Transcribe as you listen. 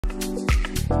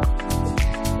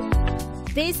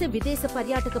దేశ విదేశ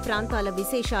పర్యాటక ప్రాంతాల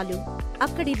విశేషాలు,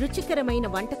 అక్కడి రుచికరమైన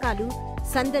వంటకాలు,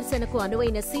 సందర్శనకు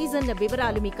అనువైన సీజన్ల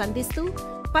వివరాలు మీకు అందిస్తూ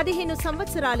 15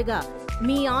 సంవత్సరాలుగా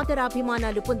మీ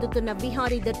ఆదరాభిమానాలు పొందుతున్న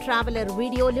విహారీ ద ట్రావెలర్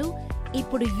వీడియోలు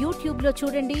ఇప్పుడు యూట్యూబ్లో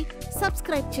చూడండి,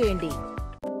 సబ్స్క్రైబ్ చేయండి.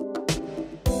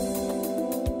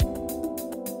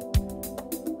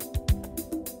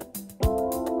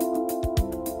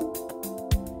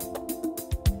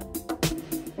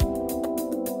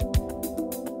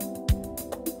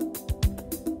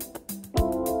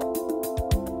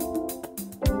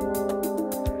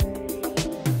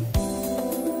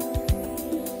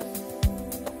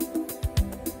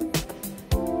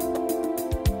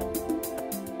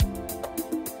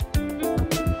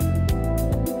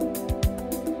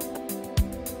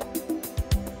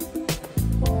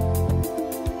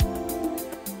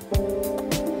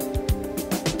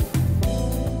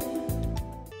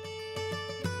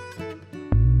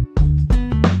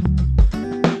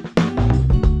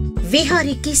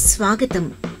 విహారీకి స్వాగతం.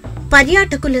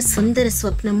 పర్యాటకుల సుందర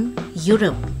స్వప్నం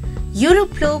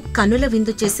యూరోప్లో కనుల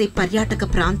విందు చేసే పర్యాటక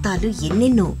ప్రాంతాలు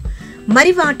ఎన్నెన్నో.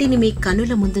 మరి వాటిని మీ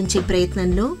కనుల ముందుంచే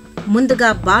ప్రయత్నంలో ముందుగా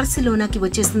బార్సిలోనాకి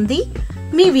వచ్చేసింది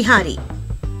మీ విహారీ.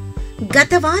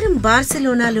 గత వారం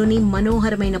బార్సిలోనాలోని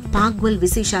మనోహరమైన పాగ్వెల్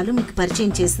విశేషాలు మీకు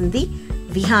పరిచయం చేసింది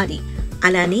విహారీ.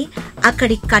 అలానే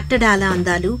అక్కడి కట్టడాల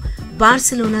అందాలు,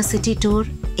 బార్సిలోనా సిటీ టూర్,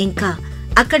 ఇంకా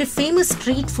అక్కడి ఫేమస్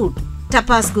స్ట్రీట్ ఫుడ్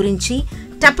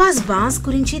టపాస్ బాస్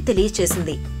గురించి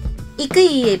తెలియచేసింది. ఇక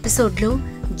ఈ ఎపిసోడ్లో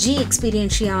జీ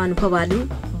ఎక్స్పీరియన్షియా అనుభవాలు,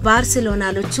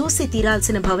 బార్సిలోనాలో చూసి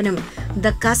తీరాల్సిన భవనం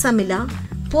the కాసామిలా,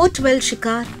 port well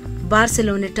షికార్,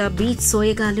 బార్సిలోనెటా beach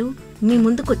సోయగాలు me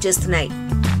ముందుకొచ్చేస్తున్నాయి.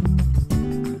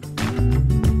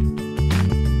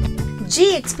 G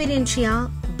ఎక్స్పీరియన్షియా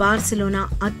Barcelona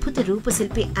అద్భుత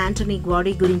రూపశిల్పి యాంటనీ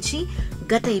గ్వాడీ గురించి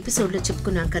గత ఎపిసోడ్లో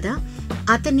చెప్పుకున్నాం కదా.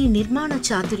 అతని నిర్మాణ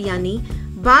చాతుర్యాన్ని,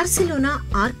 బార్సిలోనా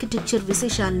ఆర్కిటెక్చర్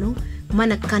విశేషాలను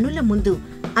మన కనుల ముందు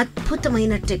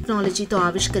అద్భుతమైన టెక్నాలజీతో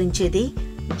ఆవిష్కరించేదే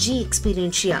జీ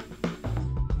ఎక్స్పీరియన్షియా.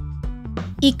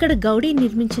 ఇక్కడ గౌడీ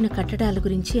నిర్మించిన కట్టడాల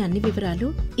గురించి అన్ని వివరాలు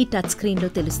ఈ టచ్ స్క్రీన్ లో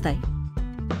తెలుస్తాయి.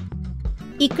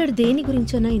 ఇక్కడ దేని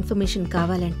గురించైనా ఇన్ఫర్మేషన్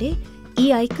కావాలంటే ఈ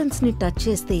ఐకాన్స్ ని టచ్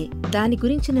చేస్తే దాని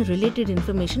గురించిన రిలేటెడ్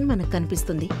ఇన్ఫర్మేషన్ మనకు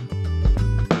కనిపిస్తుంది.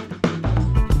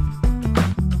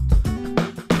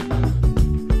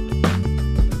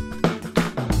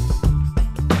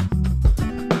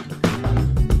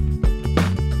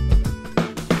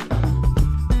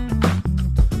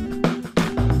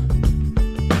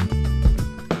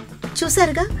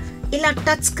 చూసారుగా, ఇలా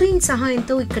టచ్ స్క్రీన్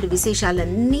సహాయంతో ఇక్కడి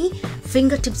విశేషాలన్నీ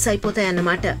ఫింగర్ టిప్స్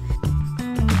అయిపోతాయన్నమాట.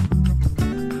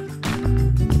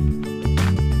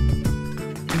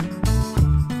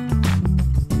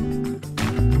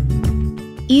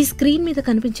 ఈ స్క్రీన్ మీద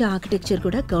కనిపించే ఆర్కిటెక్చర్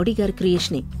కూడా గౌడీ గారి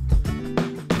క్రియేషనే.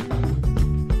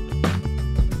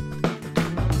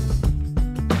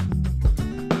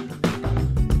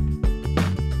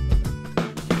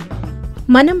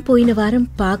 మనం పోయిన వారం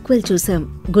పాగ్వెల్ చూసాం,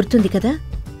 గుర్తుంది కదా?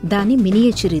 దాని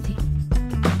మినియేచర్ ఇది.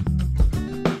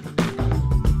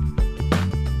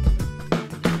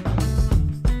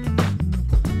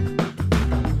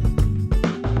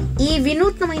 ఈ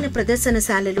వినూత్నమైన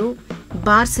ప్రదర్శనశాలలో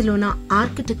బార్సిలోనా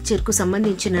ఆర్కిటెక్చర్ కు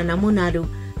సంబంధించిన నమూనాలు,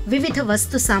 వివిధ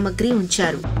వస్తు సామగ్రి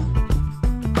ఉంచారు.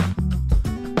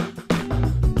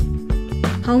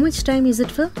 How much time is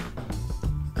it for?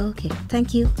 Okay,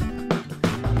 thank you.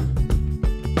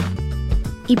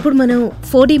 ఇప్పుడు మనం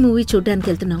 4D మూవీ చూడ్డానికి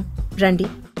వెళ్తున్నాం, రండి.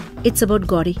 It's about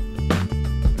గాడీ.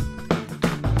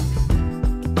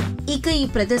 ఇక ఈ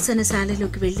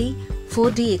ప్రదర్శనశాలలోకి వెళ్లి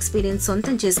 4D ఎక్స్పీరియన్స్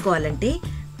సొంతం చేసుకోవాలంటే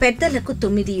పెద్దలకు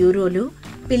 9 యూరోలు,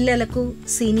 పిల్లలకు,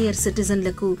 సీనియర్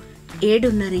సిటిజన్లకు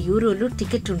 7.5 యూరోలు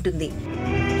టికెట్ ఉంటుంది.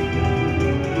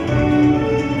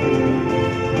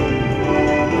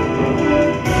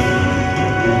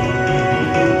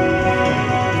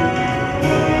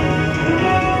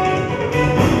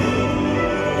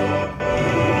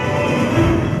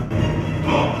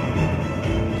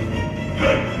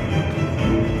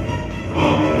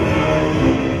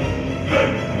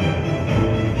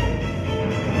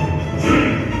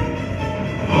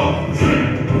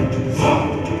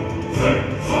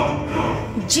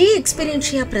 జీ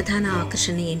ఎక్స్పీరియన్షియా ప్రధాన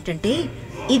ఆకర్షణ ఏంటంటే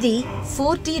ఇది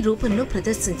 4D రూపంలో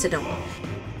ప్రదర్శించడం.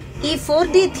 ఈ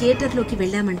 4D థియేటర్లోకి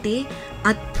వెళ్లామంటే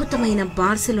అద్భుతమైన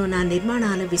బార్సిలోనా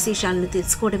నిర్మాణాల విశేషాలను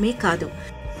తెలుసుకోవడమే కాదు,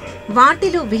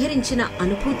 వాటిలో విహరించిన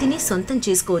అనుభూతిని సొంతం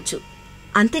చేసుకోవచ్చు.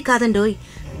 అంతేకాదండోయ్,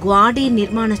 గ్వాడీ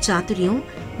నిర్మాణ చాతుర్యం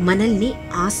మనల్ని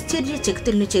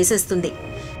ఆశ్చర్యచకితుల్ని చేసేస్తుంది.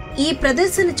 ఈ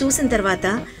ప్రదర్శన చూసిన తర్వాత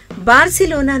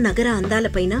బార్సిలోనా నగర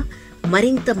అందాలపైన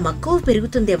మరింత మక్కువ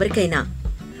పెరుగుతుంది ఎవరికైనా.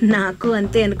 నాకు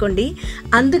అంతే అనుకోండి.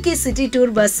 అందుకే సిటీ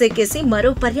టూర్ బస్ ఎక్కేసి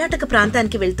మరో పర్యాటక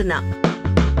ప్రాంతానికి వెళ్తున్నా.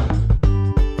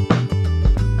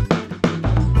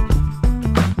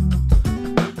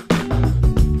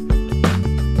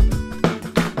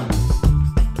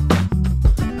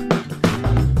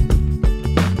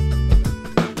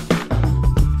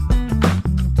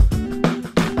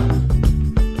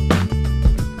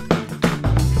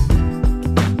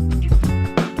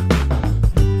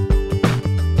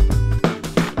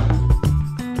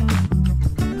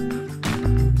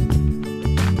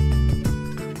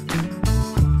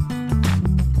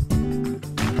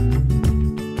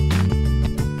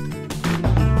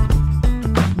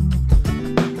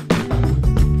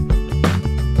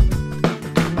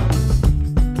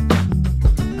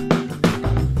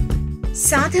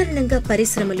 సాధారణంగా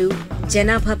పరిశ్రమలు,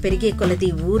 జనాభా పెరిగే కొలది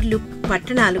ఊర్లు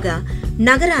పట్టణాలుగా,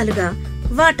 నగరాలుగా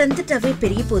వాటంతటవే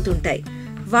పెరిగిపోతుంటాయి.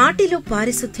 వాటిలో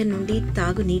పారిశుధ్యం నుండి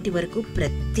తాగునీటి వరకు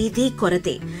ప్రతిదీ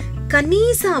కొరతే.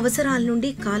 కనీస అవసరాల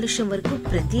నుండి కాలుష్యం వరకు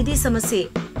ప్రతిదీ సమస్యే.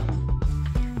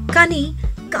 కానీ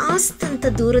కాస్తంత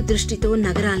దూరదృష్టితో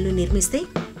నగరాలను నిర్మిస్తే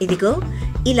ఇదిగో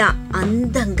ఇలా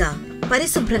అందంగా,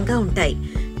 పరిశుభ్రంగా ఉంటాయి.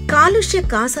 కాలుష్య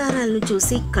కాసారాలను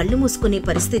చూసి కళ్ళు మూసుకునే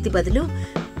పరిస్థితి బదులు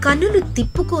కన్నులు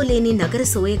తిప్పుకోలేని నగర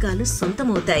సోయగాలు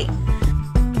సొంతమవుతాయి.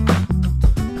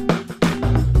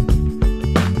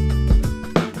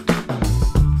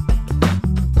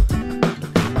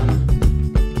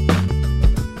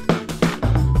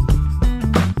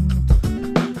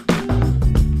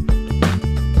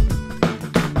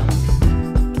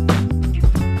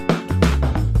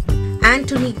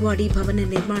 యాంటోనీ గ్వాడీ భవన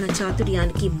నిర్మాణ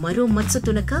చాతుర్యానికి మరో మత్సు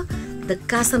తునక ద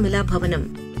కాసమిలా భవనం.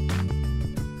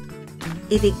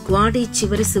 ఇది గ్వాడీ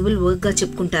చివరి సివిల్ వర్క్ గా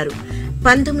చెప్పుకుంటారు.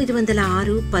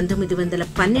 1906,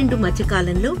 1912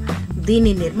 మధ్యకాలంలో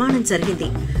దీని నిర్మాణం జరిగింది.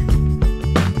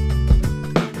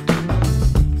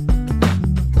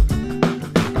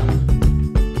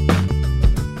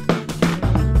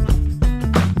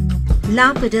 లా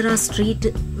పెడరా స్ట్రీట్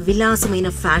విలాసమైన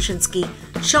ఫ్యాషన్స్ కి,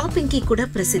 షాపింగ్ కి కూడా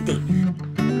ప్రసిద్ధి.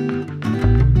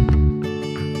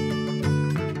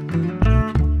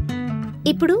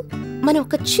 ఇప్పుడు మనం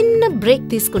ఒక చిన్న బ్రేక్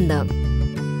తీసుకుందాం.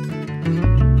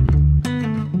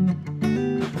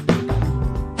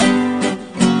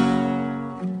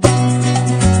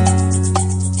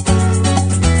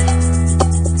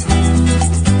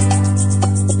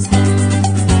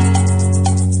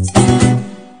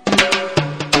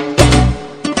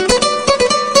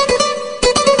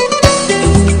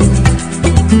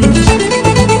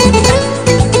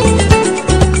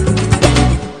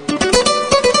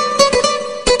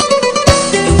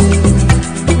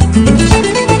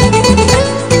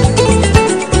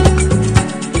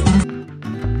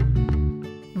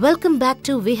 Welcome back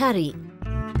to Vihari.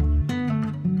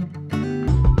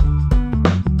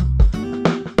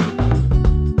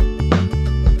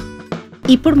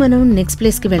 ఇప్పుడు మనం నెక్స్ట్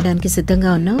ప్లేస్కి వెళ్ళడానికి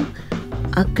సిద్ధంగా ఉన్నాం.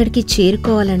 అక్కడికి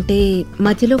చేరుకోవాలంటే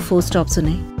మధ్యలో 4 స్టాప్స్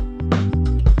ఉన్నాయి.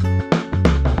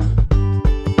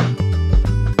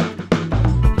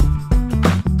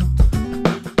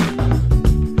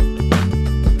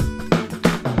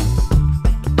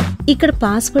 ఇక్కడ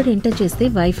పాస్వర్డ్ ఎంటర్ చేస్తే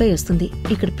వైఫై వస్తుంది.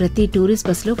 ఇక్కడ ప్రతి టూరిస్ట్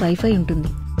బస్సులో వైఫై ఉంటుంది.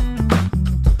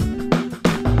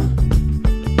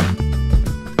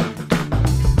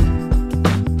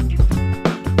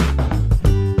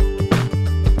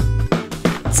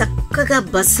 చక్కగా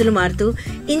బస్సులు మారుతూ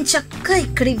ఇంచక్కా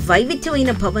ఇక్కడి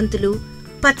వైవిధ్యమైన భవంతులు,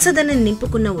 పచ్చదనం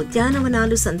నింపుకున్న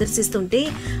ఉద్యానవనాలు సందర్శిస్తుంటే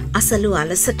అసలు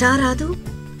అలసట రాదు,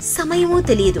 సమయమూ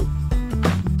తెలియదు.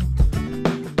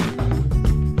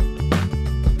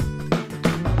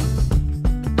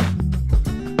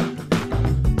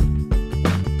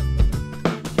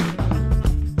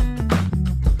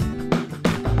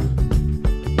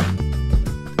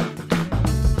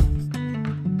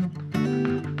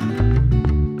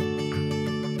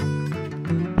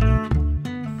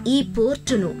 ఈ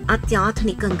పోర్టును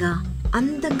అత్యాధునికంగా,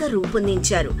 అందంగా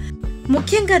రూపొందించారు.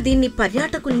 ముఖ్యంగా దీన్ని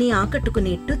పర్యాటకుల్ని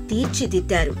ఆకట్టుకునేట్టు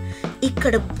తీర్చిదిద్దారు.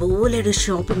 ఇక్కడ బోలెడు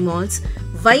షాపింగ్ మాల్స్,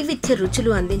 వైవిధ్య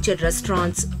రుచులు అందించే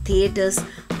రెస్టారెంట్స్, థియేటర్స్,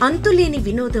 అంతులేని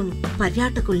వినోదం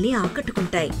పర్యాటకుల్ని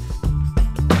ఆకట్టుకుంటాయి.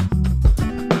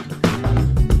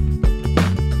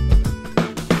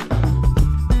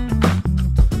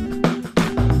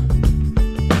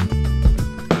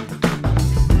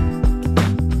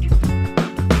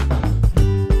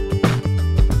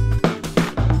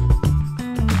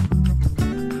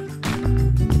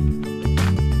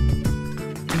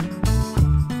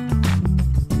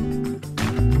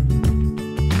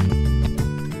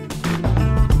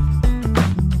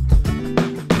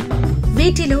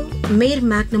 వీటిలో మేర్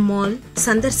మ్యాగ్నమ్ మాల్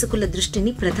సందర్శకుల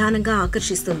దృష్టిని ప్రధానంగా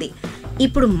ఆకర్షిస్తుంది.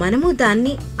 ఇప్పుడు మనము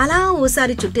దాన్ని అలా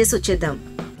ఓసారి చుట్టేసి వచ్చేద్దాం.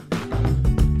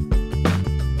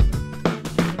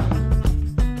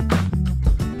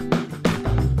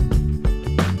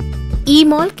 ఈ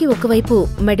మాల్ కి ఒకవైపు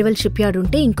మెడివల్ షిప్ యార్డ్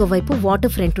ఉంటే ఇంకోవైపు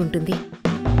వాటర్ ఫ్రంట్ ఉంటుంది.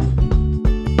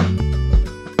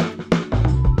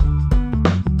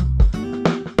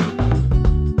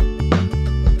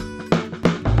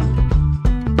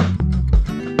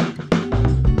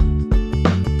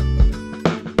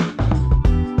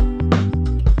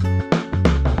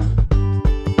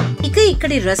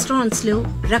 ఇక్కడి రెస్టారెంట్స్ లో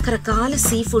రకరకాల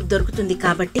సీ ఫుడ్ దొరుకుతుంది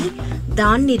కాబట్టి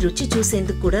దాన్ని రుచి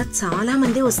చూసేందుకు కూడా చాలా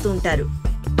మంది వస్తూ ఉంటారు.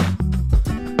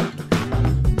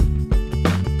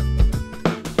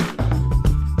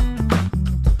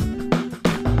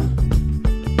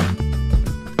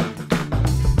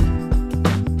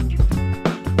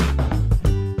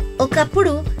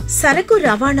 ఒకప్పుడు సరకు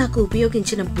రవాణాకు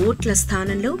ఉపయోగించిన బోట్ల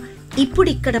స్థానంలో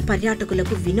ఇప్పుడిక్కడ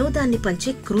పర్యాటకులకు వినోదాన్ని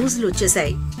పంచే క్రూజ్లు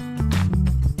వచ్చేశాయి.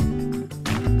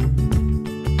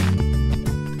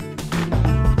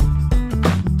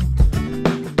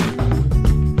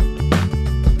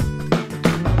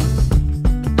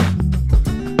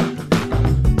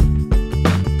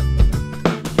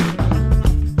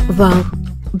 Wow,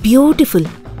 beautiful!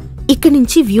 ఇక్కడి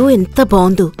నుంచి వ్యూ ఎంత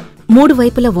బాగుందో. 3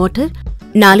 వైపుల వాటర్,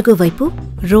 4వ వైపు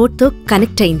రోడ్తో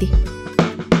కనెక్ట్ అయింది.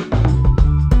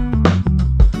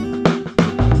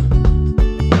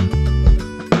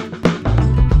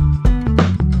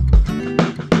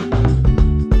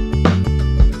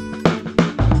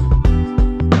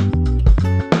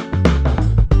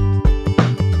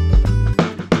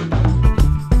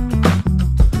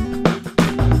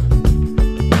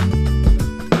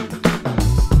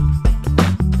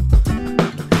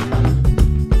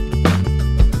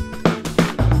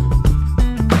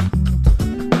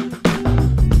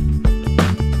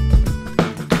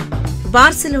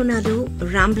 బార్సిలోనాలో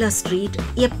రాంబ్లా స్ట్రీట్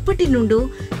ఎప్పటి నుండో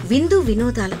విందు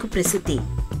వినోదాలకు ప్రసిద్ధి.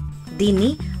 దీన్ని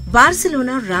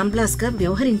బార్సిలోనా రాంబ్లాస్ గా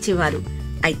వ్యవహరించేవారు.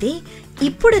 అయితే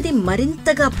ఇప్పుడది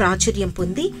మరింతగా ప్రాచుర్యం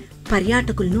పొంది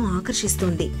పర్యాటకులను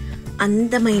ఆకర్షిస్తోంది.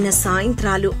 అందమైన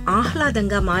సాయంత్రాలు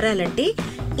ఆహ్లాదంగా మారాలంటే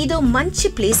ఇదో మంచి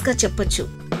ప్లేస్ గా చెప్పొచ్చు.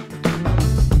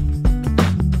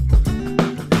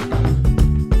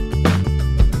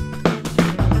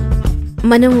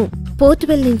 మనం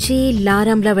పోర్టువెల్ నుంచి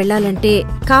లారాంబ్లా వెళ్లాలంటే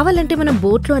కావాలంటే మనం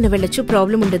బోట్లో అని వెళ్లొచ్చు,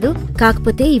 ప్రాబ్లం ఉండదు.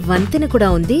 కాకపోతే ఈ వంతెన కూడా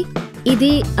ఉంది.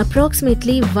 ఇది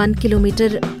అప్రాక్సిమేట్లీ 1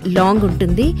 కిలోమీటర్ లాంగ్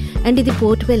ఉంటుంది అండ్ ఇది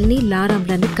పోర్టువెల్ ని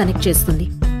లారాంబ్లాని కనెక్ట్ చేస్తుంది.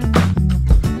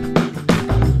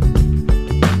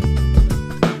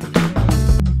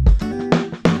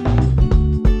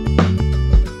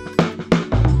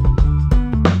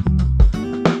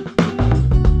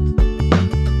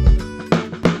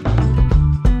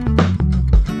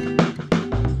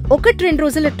 ఒకటి 2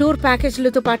 రోజుల టూర్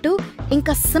ప్యాకేజీలతో పాటు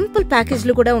ఇంకా సింపుల్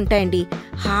ప్యాకేజీలు కూడా ఉంటాయండి.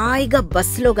 హాయిగా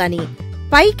బస్సులో గాని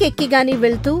పైకెక్కి గాని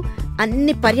వెళ్తూ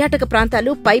అన్ని పర్యాటక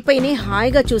ప్రాంతాలు పైపైనే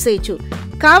హాయిగా చూసేయచ్చు.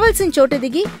 కావలసిన చోట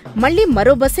దిగి మళ్లీ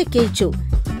మరో బస్ ఎక్కేయచ్చు.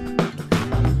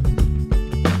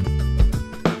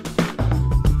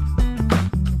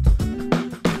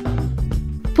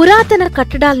 పురాతన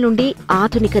కట్టడాల నుండి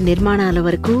ఆధునిక నిర్మాణాల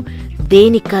వరకు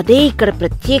దేనికదే ఇక్కడ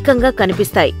ప్రత్యేకంగా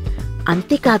కనిపిస్తాయి.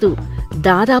 అంతేకాదు,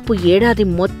 దాదాపు ఏడాది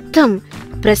మొత్తం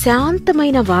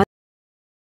ప్రశాంతమైన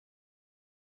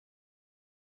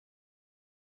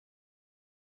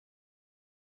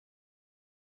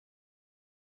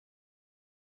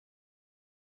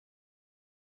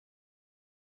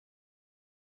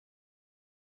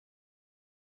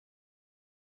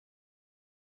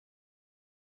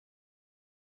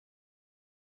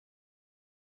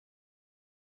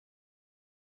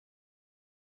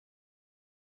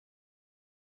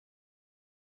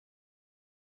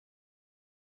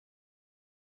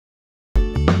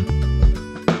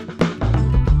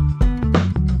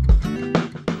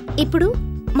ఇప్పుడు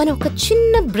మనం ఒక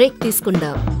చిన్న బ్రేక్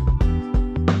తీసుకుందాం.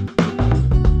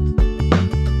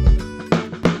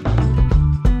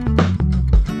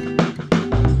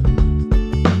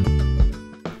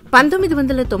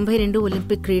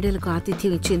 ఒలింపిక్ క్రీడలకు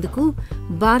ఆతిథ్యం ఇచ్చేందుకు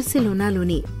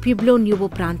బార్సిలోనాలోని ప్యూబ్లో న్యూవో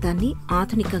ప్రాంతాన్ని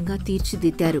ఆధునికంగా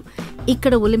తీర్చిదిద్దారు.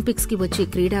 ఇక్కడ ఒలింపిక్స్ కి వచ్చే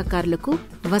క్రీడాకారులకు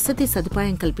వసతి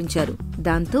సదుపాయం కల్పించారు.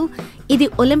 దాంతో ఇది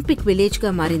ఒలింపిక్ విలేజ్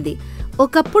గా మారింది.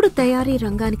 ఒకప్పుడు తయారీ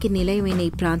రంగానికి నిలయమైన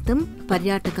ఈ ప్రాంతం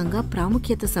పర్యాటకంగా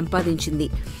ప్రాముఖ్యత సంపాదించింది.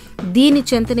 దీని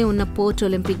చెంతనే ఉన్న పోర్ట్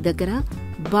ఒలింపిక్ దగ్గర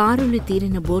బారులు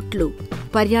తీరిన బోట్లు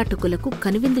పర్యాటకులకు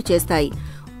కనువిందు చేస్తాయి.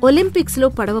 ఒలింపిక్స్ లో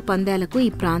పడవ పందాలకు ఈ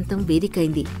ప్రాంతం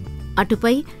వేదికైంది.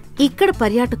 అటుపై ఇక్కడ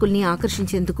పర్యాటకుల్ని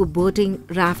ఆకర్షించేందుకు బోటింగ్,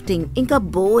 రాఫ్టింగ్ ఇంకా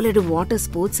బోలెడు వాటర్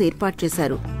స్పోర్ట్స్ ఏర్పాటు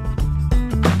చేశారు.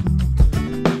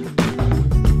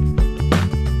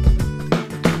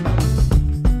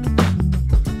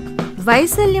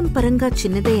 వైశాల్యం పరంగా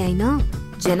చిన్నదే అయినా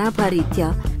జనాభా రీత్యా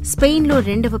స్పెయిన్లో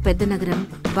 2వ పెద్ద నగరం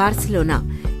బార్సిలోనా.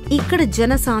 ఇక్కడ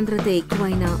జనసాంద్రత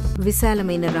ఎక్కువైన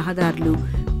విశాలమైన రహదారులు,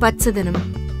 పచ్చదనం,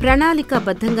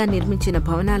 ప్రణాళికాబద్ధంగా నిర్మించిన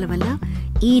భవనాల వల్ల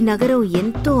ఈ నగరం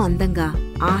ఎంతో అందంగా,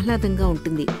 ఆహ్లాదంగా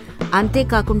ఉంటుంది.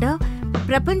 అంతేకాకుండా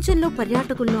ప్రపంచంలో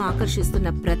పర్యాటకులను ఆకర్షిస్తున్న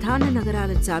ప్రధాన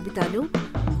నగరాల జాబితాలో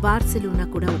బార్సిలోనా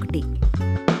కూడా ఒకటి.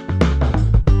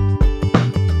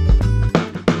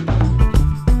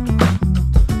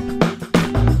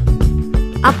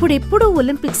 అప్పుడెప్పుడూ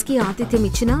ఒలింపిక్స్ కి ఆతిథ్యం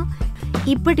ఇచ్చినా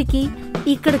ఇప్పటికీ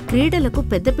ఇక్కడ క్రీడలకు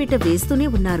పెద్దపీట వేస్తూనే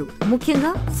ఉన్నారు,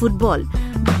 ముఖ్యంగా ఫుట్బాల్.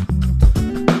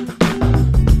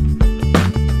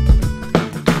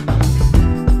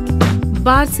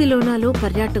 బార్సిలోనాలో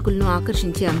పర్యాటకులను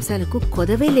ఆకర్షించే అంశాలకు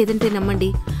కొదవే లేదంటే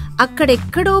నమ్మండి.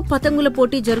 అక్కడెక్కడో పతంగుల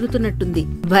పోటీ జరుగుతున్నట్టుంది.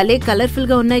 భలే కలర్ఫుల్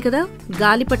గా ఉన్నాయి కదా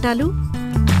గాలిపటాలు.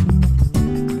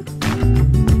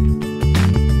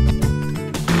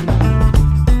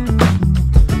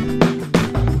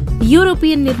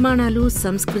 యూరోపియన్ నిర్మాణాలు,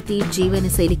 సంస్కృతి,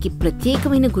 జీవనశైలికి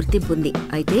ప్రత్యేకమైన గుర్తింపు ఉంది.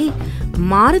 అయితే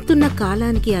మారుతున్న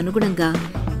కాలానికి అనుగుణంగా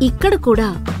ఇక్కడ కూడా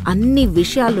అన్ని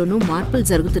విషయాల్లోనూ మార్పులు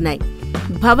జరుగుతున్నాయి.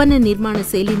 భవన నిర్మాణ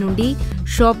శైలి నుండి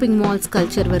షాపింగ్ మాల్స్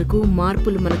కల్చర్ వరకు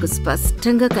మార్పులు మనకు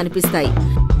స్పష్టంగా కనిపిస్తాయి.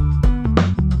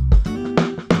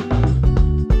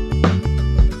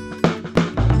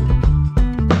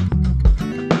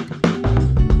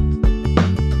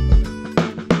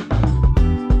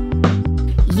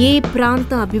 ఏ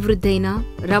ప్రాంత అభివృద్ధి అయినా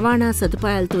రవాణా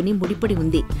సదుపాయాలతోనే ముడిపడి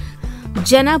ఉంది.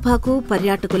 జనాభాకు,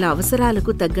 పర్యాటకుల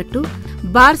అవసరాలకు తగ్గట్టు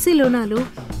బార్సిలోనాలో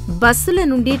బస్సుల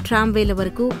నుండి ట్రామ్వేల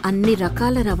వరకు అన్ని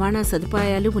రకాల రవాణా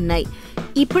సదుపాయాలు ఉన్నాయి.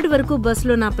 ఇప్పటి వరకు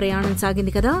బస్సులో నా ప్రయాణం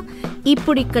సాగింది కదా,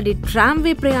 ఇప్పుడు ఇక్కడి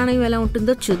ట్రామ్వే ప్రయాణం ఎలా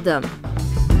ఉంటుందో చూద్దాం.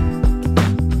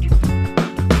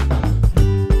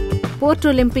 పోర్ట్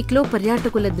ఒలింపిక్ లో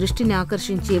పర్యాటకుల దృష్టిని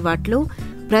ఆకర్షించే వాటిలో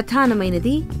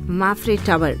ప్రధానమైనది మాఫ్రే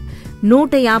టవర్.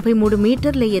 153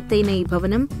 మీటర్ల ఎత్తైన ఈ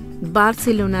భవనం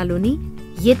బార్సిలోనాలోని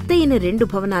ఎత్తైన 2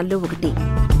 భవనాల్లో ఒకటి.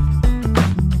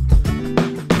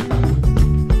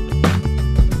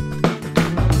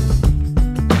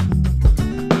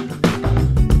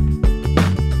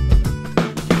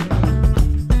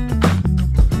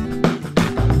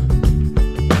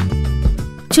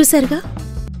 చూసారుగా,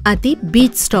 అది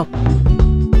బీచ్ స్టాప్.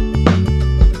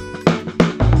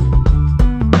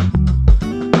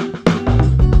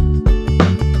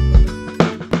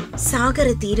 సాగర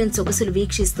తీరం సొగసులు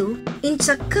వీక్షిస్తూ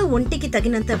ఇంచక్క ఒంటికి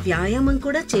తగినంత వ్యాయామం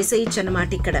కూడా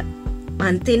చేసేయచ్చన్నమాట ఇక్కడ.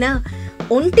 అంతేనా,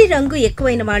 ఒంటి రంగు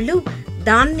ఎక్కువైన వాళ్ళు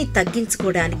దాన్ని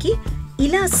తగ్గించుకోవడానికి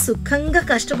ఇలా సుఖంగా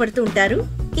కష్టపడుతూ ఉంటారు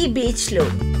ఈ బీచ్ లో.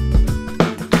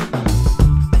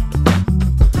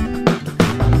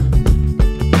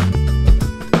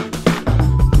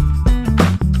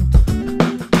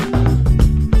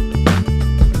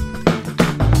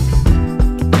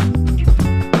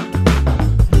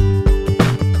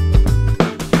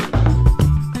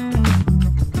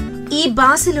 ఈ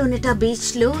బార్సిలోనా బీచ్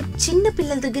లో చిన్న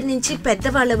పిల్లల దగ్గర నుంచి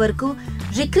పెద్దవాళ్ల వరకు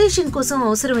రిక్రియేషన్ కోసం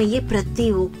అవసరమయ్యే ప్రతి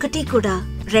ఒక్కటి కూడా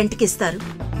రెంట్కిస్తారు.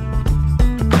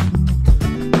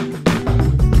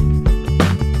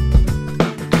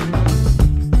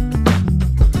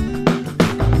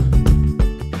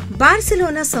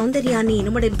 బార్సిలోనా సౌందర్యాన్ని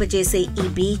ఇనుమడింపజేసే ఈ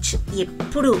బీచ్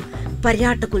ఎప్పుడూ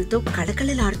పర్యాటకులతో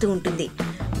కళకళలాడుతూ ఉంటుంది.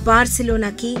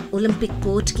 బార్సిలోనాకి, ఒలింపిక్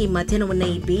పోర్ట్ కి మధ్యన ఉన్న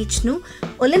ఈ బీచ్ ను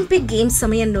ఒలింపిక్ గేమ్స్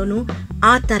సమయంలోనూ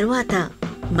ఆ తరువాత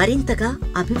మరింతగా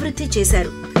అభివృద్ధి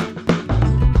చేశారు.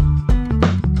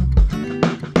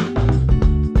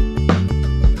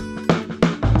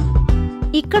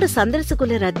 ఇక్కడ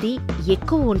సందర్శకుల రద్దీ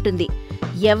ఎక్కువ ఉంటుంది.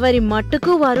 ఎవరి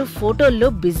మట్టుకు వారు ఫోటోల్లో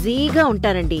బిజీగా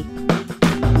ఉంటారండి.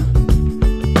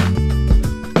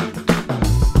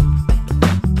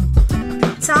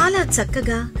 చాలా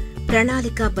చక్కగా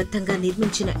ప్రణాళికాబద్ధంగా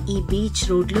నిర్మించిన ఈ బీచ్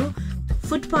రోడ్లు,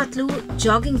 ఫుట్పాత్లు,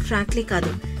 జాగింగ్ ట్రాక్లే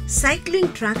కాదు,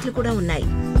 సైక్లింగ్ ట్రాక్లు కూడా ఉన్నాయి.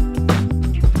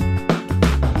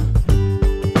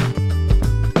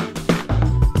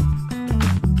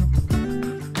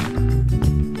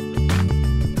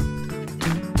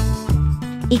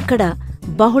 ఇక్కడ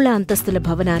బహుళ అంతస్తుల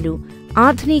భవనాలు,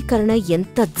 ఆధునీకరణ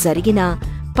ఎంత జరిగినా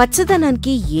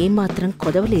పచ్చదనానికి ఏమాత్రం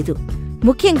కొదవలేదు.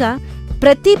 ముఖ్యంగా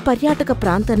ప్రతి పర్యాటక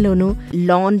ప్రాంతంలోనూ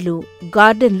లాన్లు,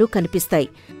 గార్డెన్లు కనిపిస్తాయి.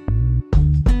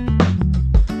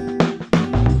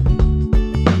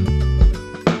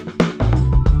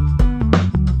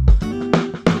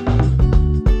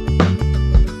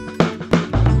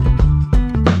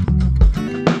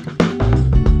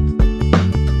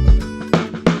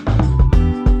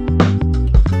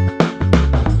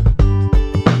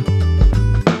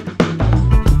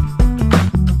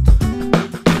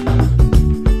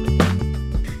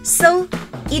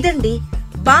 ఇదండి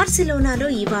బార్సిలోనాలో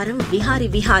ఈ వారం విహారీ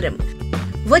విహారం.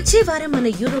 వచ్చే వారం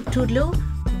మన యూరోప్ టూర్లో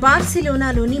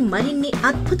బార్సిలోనాలోని మరిన్ని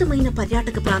అద్భుతమైన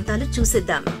పర్యాటక ప్రాంతాలు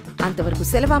చూసేద్దాం. అంతవరకు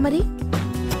సెలవా మరి.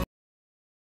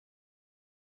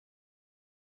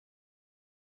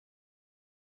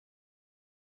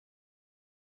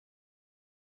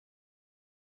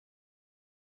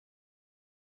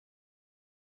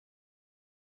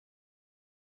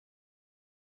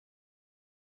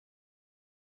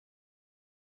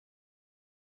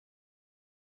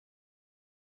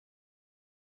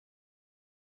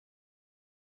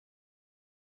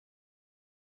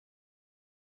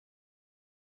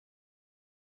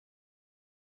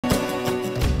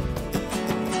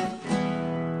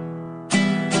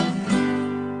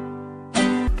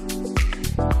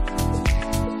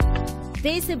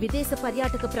 దేశ విదేశ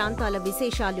పర్యాటక ప్రాంతాల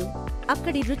విశేషాలు,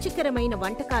 అక్కడి రుచికరమైన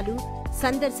వంటకాలు,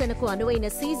 సందర్శనకు అనువైన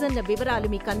సీజన్ల వివరాలు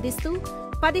మీకందిస్తూ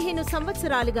 15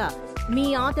 సంవత్సరాలుగా మీ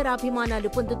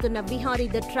ఆదరాభిమానాలు పొందుతున్న విహారీ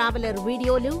ద ట్రావెలర్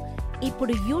వీడియోలు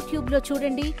ఇప్పుడు యూట్యూబ్లో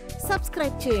చూడండి,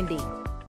 సబ్స్క్రైబ్ చేయండి.